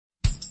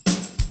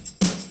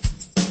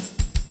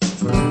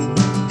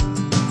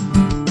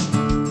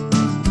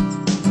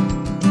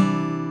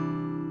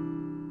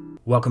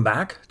Welcome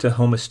back to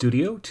Homa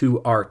Studio,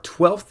 to our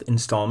 12th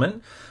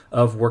installment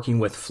of working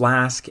with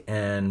Flask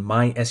and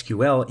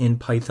MySQL in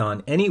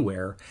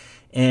PythonAnywhere.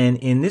 And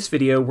in this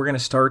video, we're going to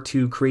start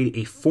to create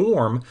a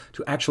form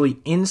to actually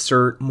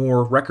insert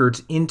more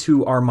records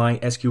into our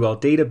MySQL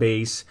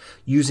database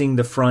using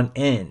the front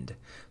end.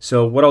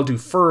 So what I'll do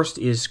first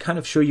is kind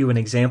of show you an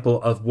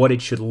example of what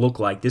it should look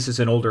like. This is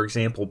an older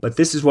example, but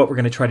this is what we're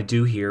going to try to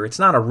do here. It's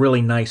not a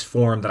really nice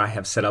form that I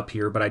have set up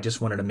here, but I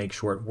just wanted to make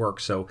sure it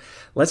works. So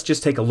let's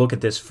just take a look at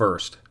this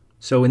first.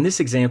 So in this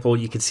example,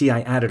 you can see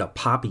I added a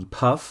poppy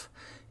puff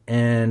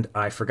and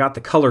I forgot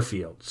the color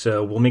field.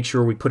 So we'll make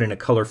sure we put in a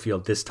color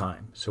field this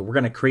time. So we're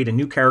going to create a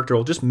new character.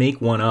 I'll just make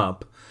one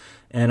up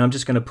and I'm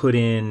just going to put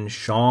in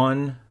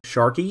Sean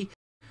Sharky,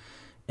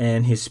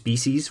 and his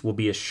species will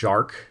be a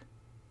shark.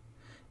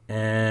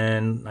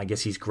 And I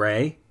guess he's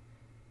gray.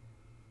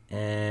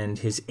 And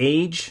his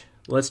age,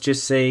 let's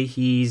just say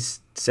he's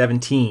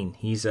 17.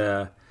 He's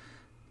a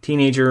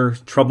teenager,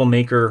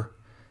 troublemaker,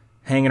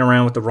 hanging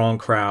around with the wrong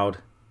crowd.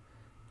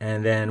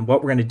 And then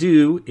what we're going to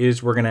do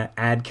is we're going to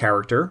add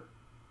character.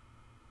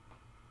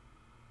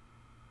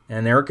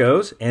 And there it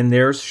goes. And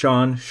there's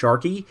Sean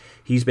Sharky.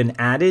 He's been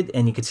added,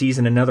 and you can see he's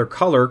in another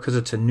color because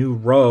it's a new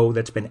row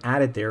that's been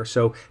added there.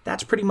 So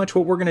that's pretty much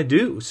what we're going to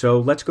do. So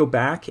let's go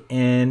back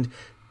and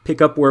pick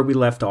up where we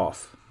left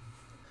off.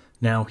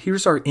 Now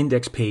here's our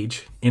index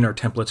page in our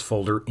templates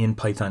folder in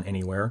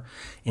PythonAnywhere,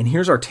 and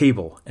here's our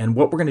table. And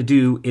what we're going to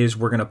do is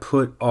we're going to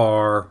put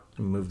our, let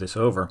me move this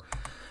over,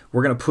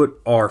 we're going to put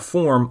our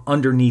form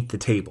underneath the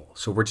table.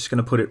 So we're just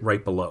going to put it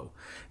right below.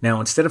 Now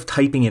instead of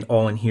typing it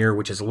all in here,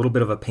 which is a little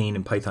bit of a pain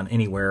in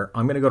PythonAnywhere,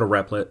 I'm going to go to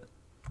Replit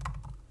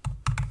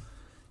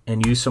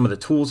and use some of the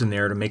tools in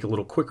there to make it a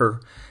little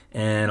quicker,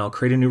 and I'll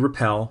create a new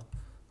repel.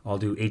 I'll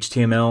do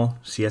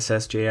HTML,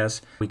 CSS,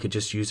 JS. We could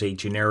just use a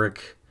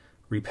generic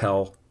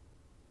repel.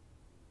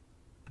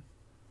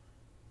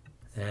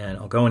 And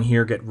I'll go in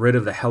here, get rid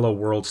of the hello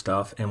world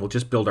stuff, and we'll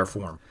just build our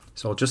form.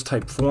 So I'll just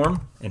type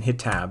form and hit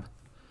tab.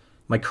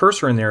 My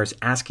cursor in there is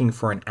asking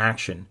for an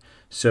action.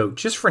 So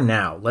just for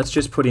now, let's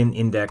just put in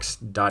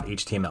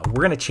index.html. We're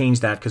going to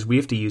change that because we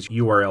have to use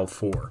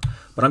URL4.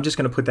 But I'm just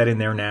going to put that in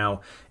there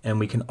now. And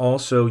we can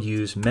also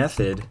use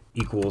method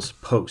equals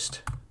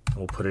post.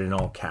 We'll put it in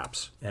all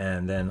caps,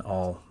 and then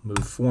I'll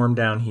move form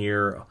down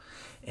here,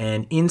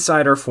 and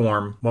inside our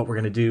form what we're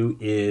going to do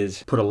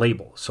is put a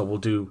label. So we'll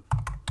do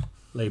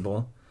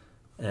label,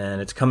 and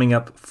it's coming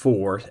up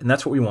 4, and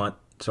that's what we want.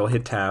 So I'll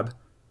hit tab,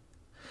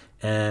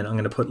 and I'm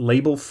going to put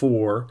label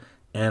 4,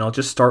 and I'll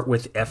just start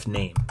with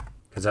fname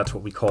because that's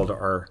what we called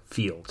our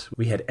fields.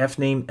 We had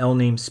fname,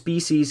 lname,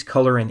 species,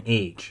 color, and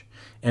age,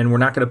 and we're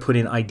not going to put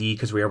in ID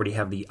because we already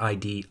have the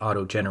ID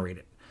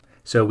auto-generated.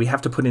 So we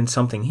have to put in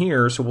something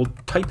here, so we'll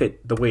type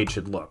it the way it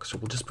should look. So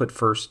we'll just put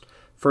first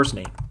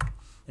name,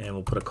 and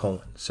we'll put a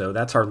colon. So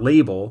that's our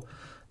label.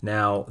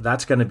 Now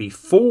that's going to be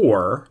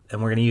 4,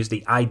 and we're going to use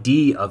the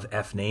ID of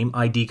fname.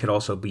 ID could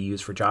also be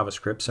used for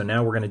JavaScript. So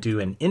now we're going to do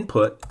an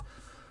input.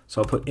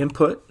 So I'll put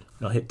input,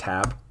 and I'll hit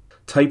tab.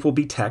 Type will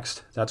be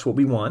text. That's what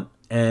we want.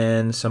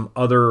 And some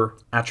other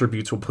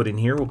attributes we'll put in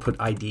here. We'll put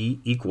ID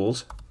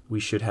equals. We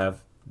should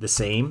have the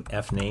same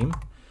fname.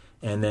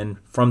 And then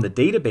from the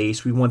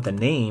database, we want the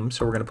name,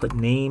 so we're going to put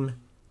name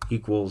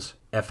equals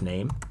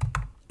fname.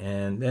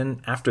 And then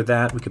after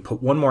that, we could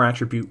put one more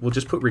attribute. We'll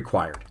just put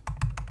required.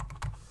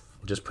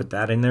 We'll just put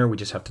that in there. We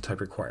just have to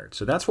type required.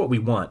 So that's what we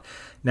want.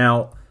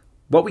 Now,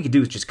 what we could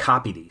do is just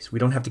copy these. We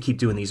don't have to keep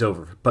doing these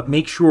over, but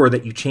make sure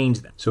that you change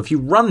them. So if you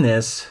run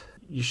this,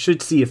 you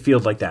should see a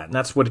field like that, and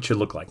that's what it should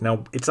look like.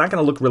 Now, it's not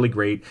going to look really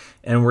great,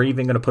 and we're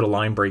even going to put a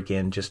line break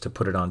in just to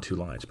put it on 2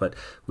 lines. But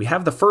we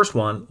have the first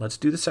one. Let's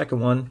do the second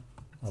one.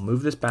 I'll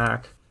move this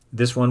back.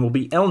 This one will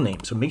be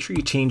lname. So make sure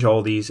you change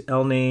all these.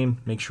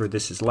 Lname, make sure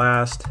this is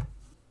last.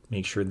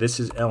 Make sure this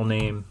is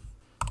lname.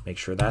 Make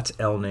sure that's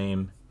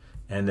lname.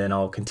 And then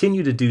I'll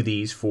continue to do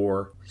these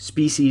for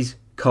species,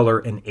 color,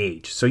 and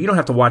age. So you don't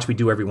have to watch me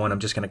do every one. I'm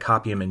just going to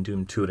copy them and do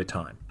them 2 at a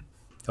time.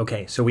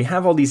 Okay, so we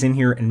have all these in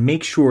here, and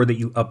make sure that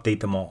you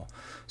update them all.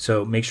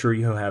 So make sure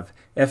you have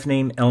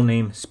fname,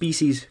 lname,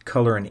 species,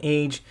 color, and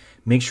age.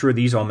 Make sure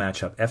these all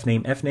match up.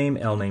 Fname, fname,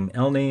 lname,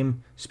 lname,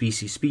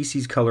 species,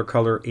 species, color,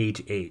 color,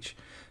 age, age.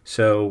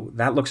 So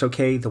that looks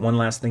okay. The one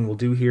last thing we'll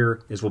do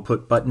here is we'll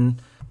put button,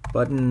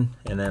 and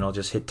then I'll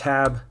just hit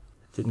tab.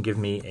 It didn't give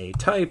me a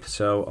type,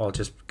 so I'll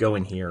just go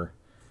in here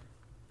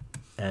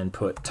and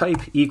put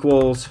type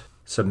equals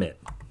submit.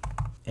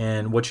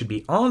 And what should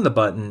be on the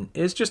button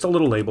is just a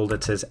little label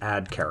that says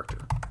add character.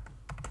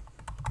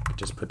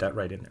 Just put that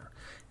right in there.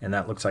 And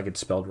that looks like it's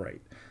spelled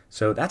right.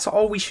 So that's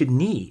all we should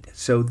need.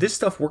 So this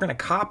stuff we're going to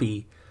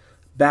copy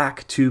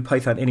back to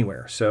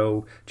PythonAnywhere.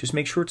 So just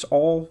make sure it's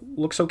all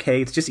looks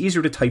okay. It's just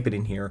easier to type it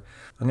in here.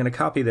 I'm going to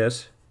copy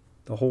this,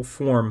 the whole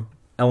form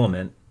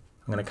element.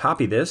 I'm going to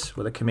copy this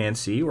with a Command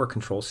C or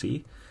Control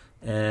C.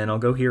 And I'll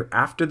go here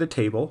after the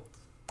table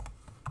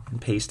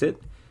and paste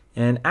it.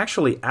 And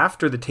actually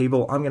after the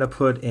table, I'm going to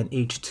put an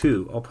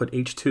H2. I'll put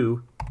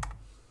H2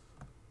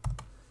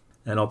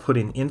 and I'll put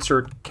in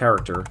insert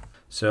character.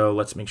 So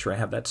let's make sure I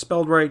have that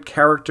spelled right.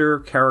 Character,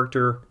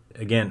 character.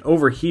 Again,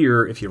 over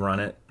here, if you run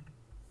it,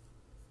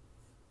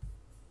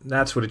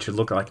 that's what it should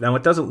look like. Now,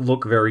 it doesn't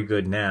look very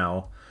good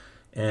now,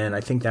 and I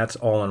think that's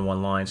all in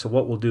one line. So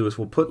what we'll do is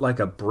we'll put like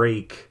a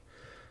break,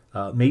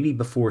 maybe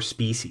before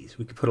species.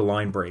 We could put a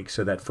line break,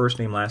 so that first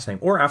name, last name,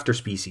 or after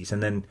species,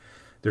 and then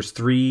there's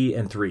 3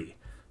 and 3.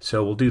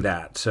 So we'll do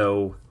that.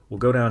 So we'll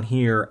go down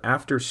here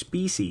after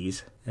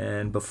species,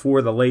 and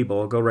before the label,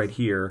 I'll go right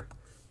here,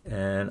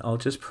 and I'll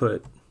just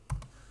put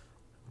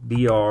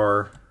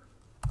BR,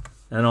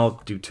 and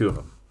I'll do 2 of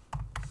them,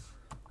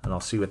 and I'll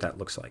see what that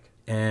looks like.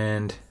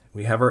 And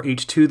we have our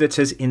H2 that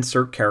says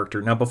insert character.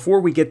 Now,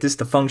 before we get this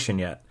to function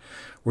yet,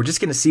 we're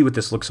just going to see what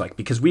this looks like,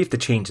 because we have to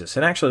change this.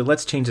 And actually,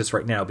 let's change this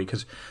right now,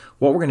 because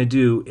what we're going to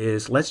do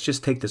is let's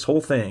just take this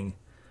whole thing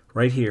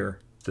right here,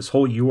 this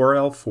whole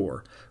URL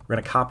 4. We're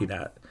going to copy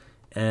that,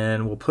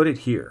 and we'll put it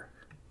here.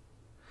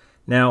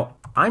 Now,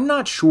 I'm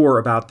not sure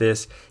about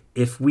this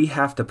if we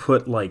have to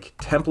put like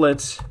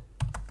templates,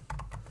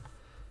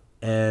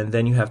 and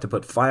then you have to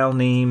put file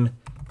name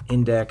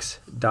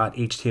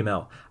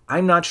index.html.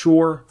 I'm not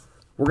sure.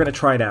 We're going to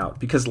try it out,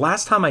 because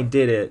last time I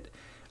did it,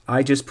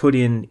 I just put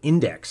in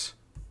index,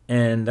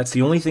 and that's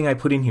the only thing I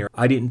put in here.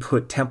 I didn't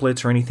put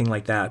templates or anything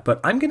like that,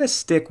 but I'm going to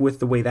stick with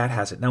the way that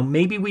has it. Now,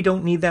 maybe we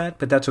don't need that,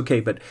 but that's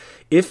okay. But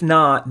if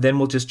not, then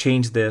we'll just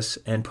change this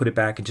and put it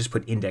back and just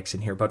put index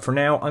in here. But for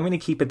now, I'm going to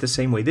keep it the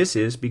same way this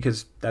is,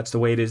 because that's the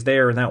way it is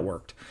there, and that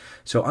worked.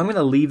 So I'm going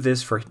to leave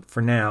this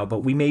for now, but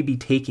we may be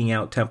taking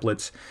out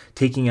templates,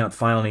 taking out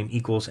file name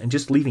equals, and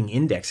just leaving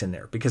index in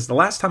there, because the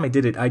last time I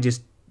did it, I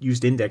just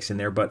used index in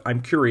there, but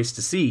I'm curious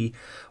to see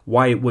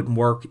why it wouldn't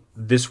work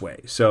this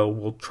way. So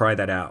we'll try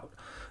that out.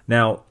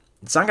 Now,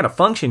 it's not going to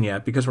function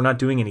yet because we're not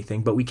doing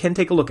anything, but we can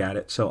take a look at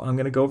it. So I'm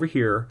going to go over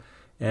here,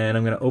 and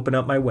I'm going to open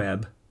up my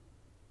web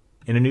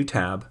in a new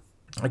tab.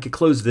 I could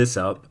close this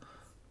up,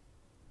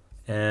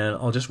 and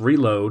I'll just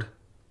reload.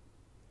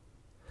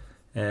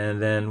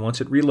 And then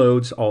once it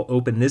reloads, I'll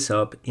open this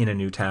up in a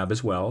new tab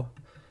as well,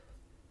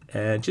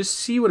 and just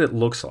see what it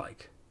looks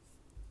like.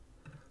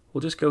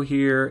 We'll just go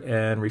here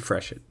and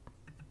refresh it.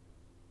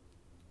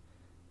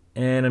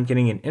 And I'm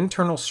getting an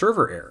internal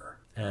server error.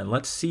 And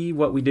let's see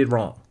what we did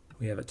wrong.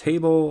 We have a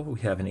table,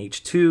 we have an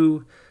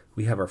H2,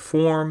 we have our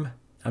form.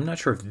 I'm not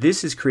sure if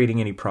this is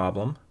creating any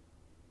problem.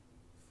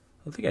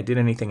 I don't think I did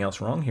anything else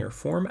wrong here.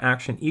 Form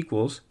action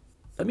equals.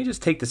 Let me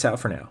just take this out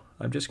for now.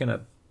 I'm just going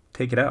to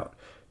take it out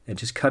and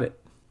just cut it.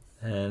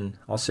 And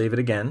I'll save it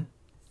again.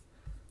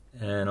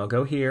 And I'll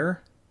go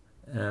here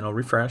and I'll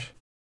refresh.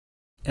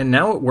 And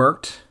now it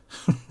worked.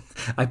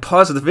 I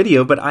paused the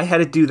video, but I had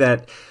to do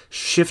that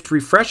shift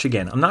refresh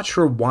again. I'm not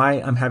sure why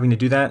I'm having to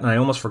do that, and I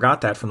almost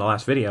forgot that from the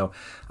last video.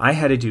 I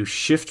had to do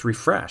shift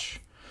refresh,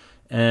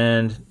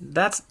 and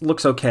that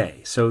looks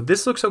okay. So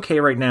this looks okay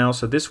right now,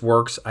 so this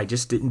works. I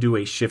just didn't do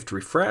a shift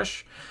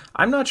refresh.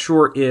 I'm not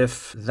sure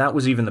if that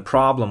was even the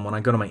problem when I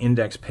go to my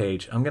index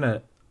page. I'm going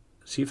to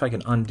see if I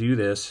can undo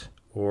this,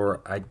 or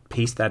I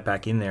paste that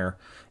back in there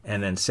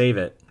and then save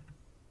it,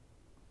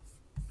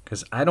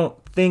 because I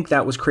don't think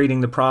that was creating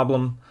the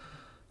problem.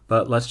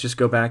 But let's just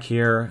go back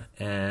here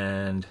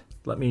and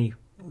let me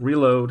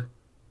reload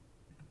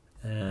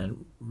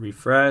and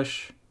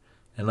refresh,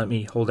 and let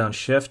me hold down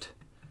shift.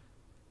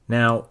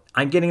 Now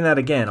I'm getting that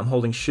again. I'm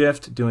holding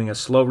shift, doing a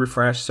slow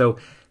refresh. So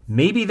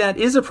maybe that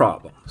is a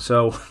problem.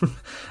 So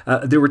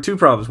there were 2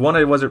 problems. One,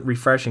 I wasn't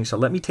refreshing. So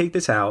let me take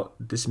this out.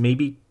 This may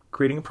be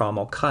creating a problem.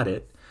 I'll cut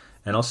it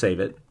and I'll save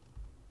it.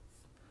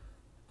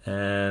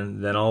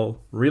 And then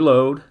I'll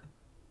reload.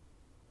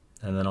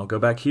 And then I'll go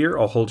back here.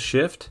 I'll hold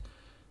shift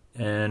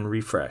and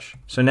refresh.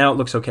 So now it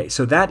looks okay.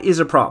 So that is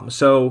a problem.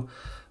 So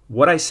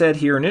what I said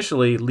here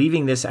initially,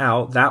 leaving this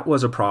out, that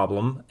was a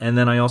problem. And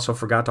then I also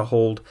forgot to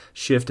hold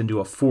shift and do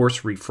a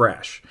force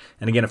refresh.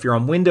 And again, if you're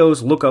on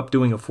Windows, look up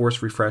doing a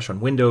force refresh on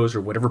Windows or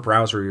whatever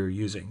browser you're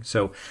using.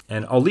 So,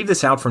 and I'll leave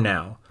this out for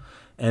now,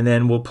 and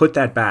then we'll put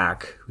that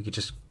back. We could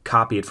just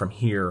copy it from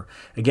here.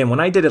 Again, when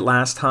I did it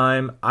last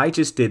time, I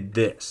just did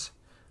this.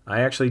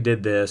 I actually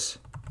did this,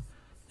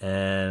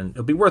 and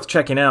it'll be worth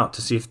checking out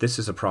to see if this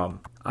is a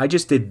problem. I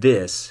just did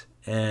this,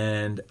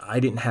 and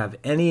I didn't have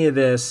any of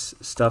this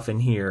stuff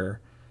in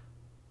here.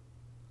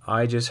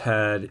 I just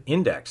had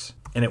index,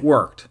 and it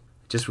worked.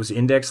 It just was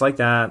indexed like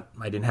that.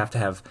 I didn't have to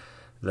have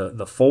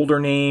the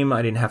folder name.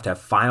 I didn't have to have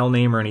file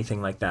name or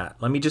anything like that.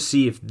 Let me just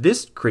see if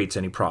this creates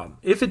any problem.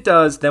 If it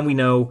does, then we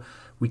know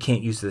we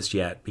can't use this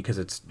yet, because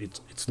it's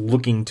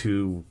looking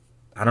to,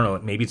 I don't know,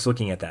 maybe it's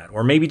looking at that.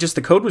 Or maybe just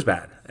the code was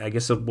bad. I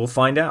guess we'll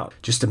find out.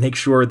 Just to make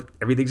sure that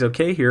everything's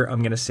okay here,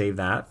 I'm going to save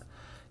that.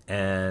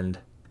 And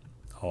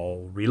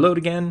I'll reload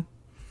again.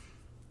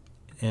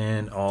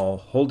 And I'll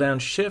hold down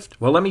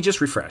shift. Well, let me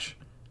just refresh.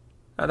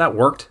 That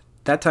worked.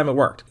 That time it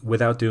worked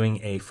without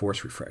doing a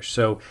force refresh.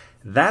 So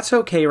that's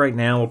okay right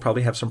now. We'll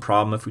probably have some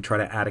problem if we try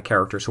to add a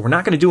character. So we're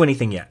not going to do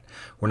anything yet.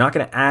 We're not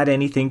going to add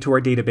anything to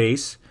our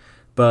database,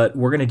 but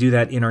we're going to do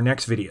that in our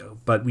next video.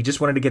 But we just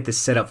wanted to get this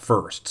set up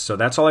first. So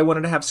that's all I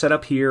wanted to have set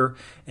up here.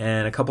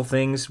 And a couple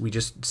things. We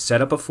just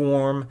set up a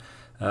form.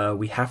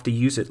 We have to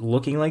use it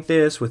looking like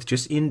this with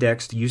just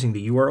indexed using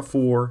the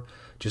URL4,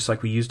 just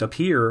like we used up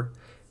here,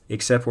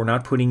 except we're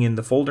not putting in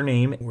the folder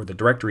name or the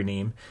directory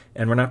name,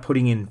 and we're not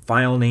putting in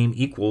file name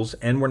equals,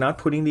 and we're not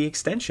putting the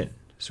extension.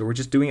 So we're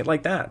just doing it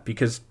like that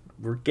because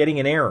we're getting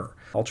an error.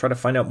 I'll try to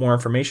find out more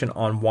information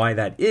on why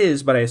that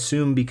is, but I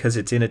assume because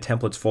it's in a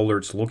templates folder,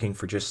 it's looking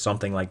for just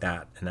something like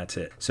that, and that's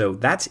it. So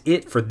that's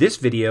it for this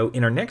video.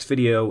 In our next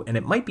video, and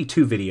it might be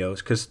 2 videos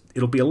because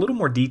it'll be a little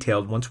more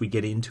detailed once we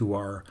get into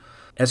our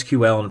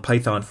SQL and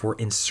Python for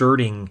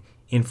inserting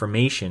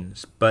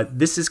informations, but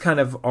this is kind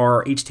of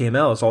our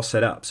HTML is all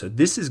set up. So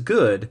this is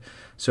good.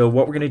 So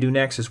what we're going to do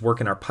next is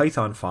work in our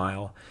Python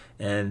file,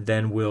 and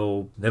then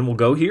we'll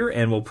go here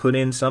and we'll put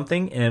in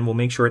something and we'll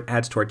make sure it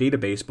adds to our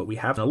database, but we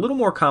have a little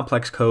more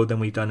complex code than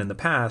we've done in the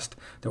past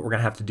that we're going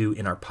to have to do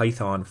in our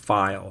Python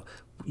file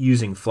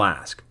using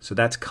Flask. So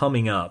that's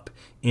coming up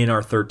in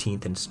our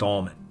 13th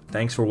installment.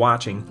 Thanks for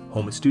watching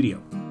Home at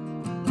Studio.